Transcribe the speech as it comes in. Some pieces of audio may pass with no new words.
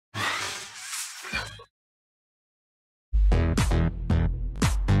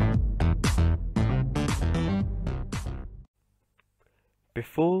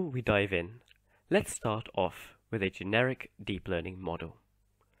Before we dive in, let's start off with a generic deep learning model.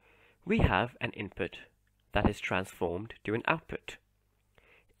 We have an input that is transformed to an output.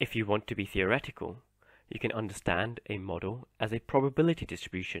 If you want to be theoretical, you can understand a model as a probability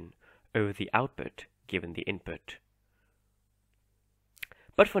distribution over the output given the input.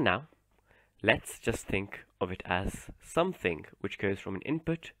 But for now, let's just think of it as something which goes from an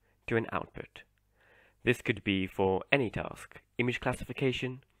input to an output. This could be for any task: image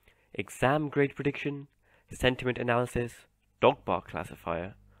classification, exam grade prediction, sentiment analysis, dog bark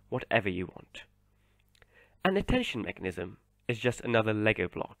classifier, whatever you want. An attention mechanism is just another Lego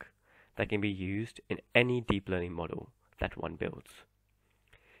block that can be used in any deep learning model that one builds.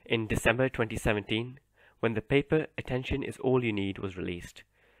 In December 2017, when the paper Attention is All You Need was released,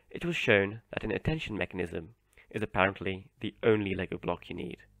 it was shown that an attention mechanism is apparently the only Lego block you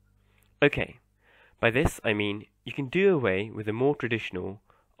need. Okay, by this I mean you can do away with the more traditional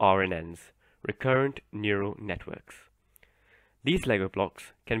RNNs, recurrent neural networks. These Lego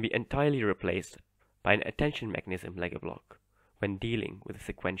blocks can be entirely replaced by an attention mechanism Lego block when dealing with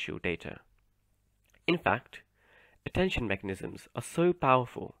sequential data. In fact, attention mechanisms are so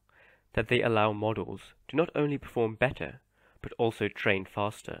powerful that they allow models to not only perform better, but also train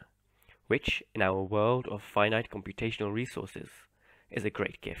faster, which, in our world of finite computational resources, is a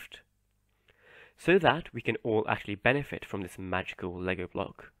great gift. So that we can all actually benefit from this magical Lego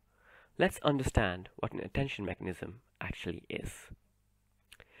block, let's understand what an attention mechanism actually is.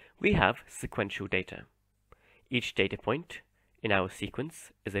 We have sequential data. Each data point in our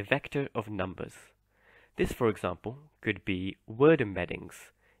sequence is a vector of numbers. This, for example, could be word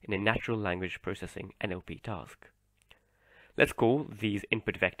embeddings in a natural language processing NLP task. Let's call these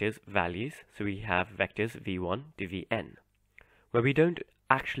input vectors values, so we have vectors v1 to vn, where we don't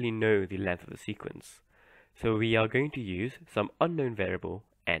actually know the length of the sequence, so we are going to use some unknown variable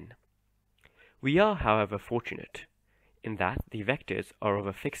n. We are, however, fortunate in that the vectors are of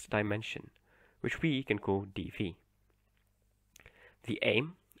a fixed dimension, which we can call dv. The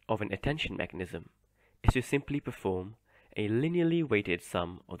aim of an attention mechanism is to simply perform a linearly weighted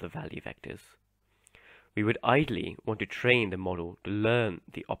sum of the value vectors. We would ideally want to train the model to learn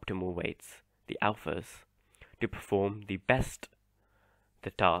the optimal weights, the alphas, to perform the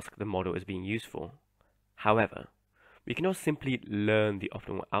task the model is being used for. However, we cannot simply learn the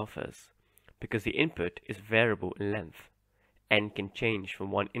optimal alphas because the input is variable in length and can change from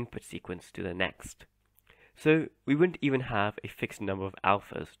one input sequence to the next. So we wouldn't even have a fixed number of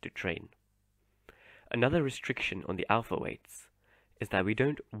alphas to train. Another restriction on the alpha weights is that we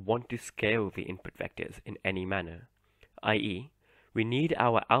don't want to scale the input vectors in any manner, i.e., we need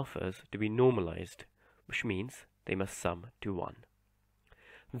our alphas to be normalized, which means they must sum to 1.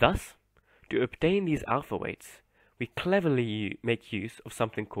 Thus, to obtain these alpha weights, we cleverly make use of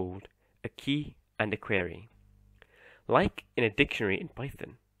something called a key and a query. Like in a dictionary in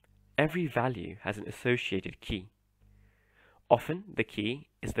Python, every value has an associated key. Often the key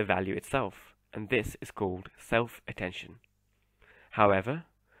is the value itself, and this is called self-attention. However,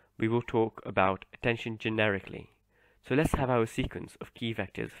 we will talk about attention generically, so let's have our sequence of key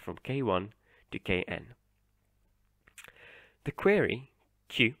vectors from k1 to kn. The query,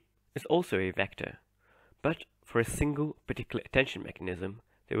 q, is also a vector, but for a single particular attention mechanism,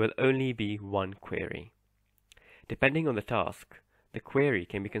 there will only be one query. Depending on the task, the query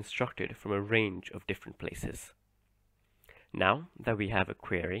can be constructed from a range of different places. Now that we have a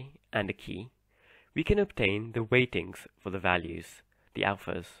query and a key, we can obtain the weightings for the values, the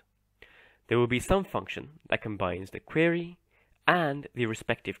alphas. There will be some function that combines the query and the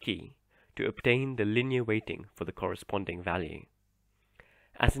respective key to obtain the linear weighting for the corresponding value.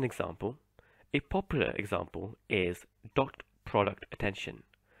 As an example, a popular example is dot product attention,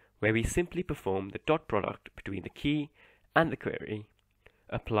 where we simply perform the dot product between the key and the query,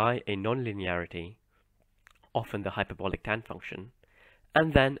 apply a nonlinearity, often the hyperbolic tan function,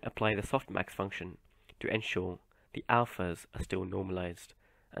 and then apply the softmax function to ensure the alphas are still normalized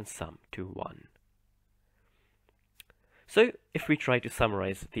and sum to 1. So, if we try to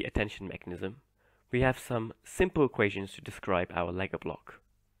summarize the attention mechanism, we have some simple equations to describe our Lego block.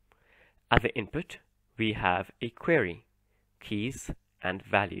 At the input, we have a query, keys, and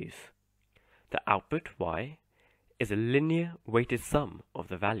values. The output, y, is a linear weighted sum of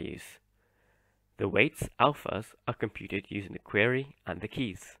the values. The weights, alphas, are computed using the query and the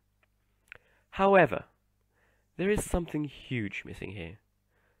keys. However, there is something huge missing here.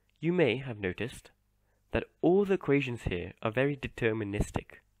 You may have noticed that all the equations here are very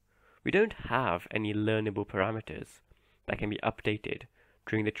deterministic. We don't have any learnable parameters that can be updated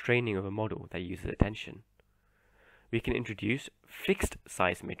during the training of a model that uses attention. we can introduce fixed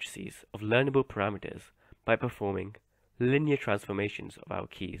size matrices of learnable parameters by performing linear transformations of our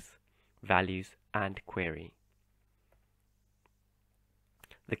keys, values, and query.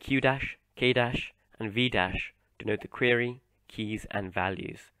 The Q', K', and V' denote the query, keys, and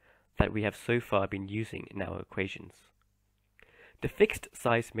values that we have so far been using in our equations. The fixed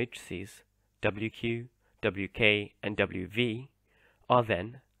size matrices WQ, WK, and WV are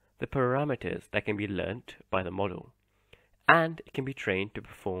then the parameters that can be learnt by the model, and it can be trained to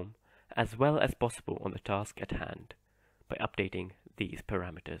perform as well as possible on the task at hand by updating these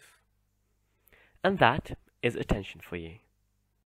parameters. And that is attention for you.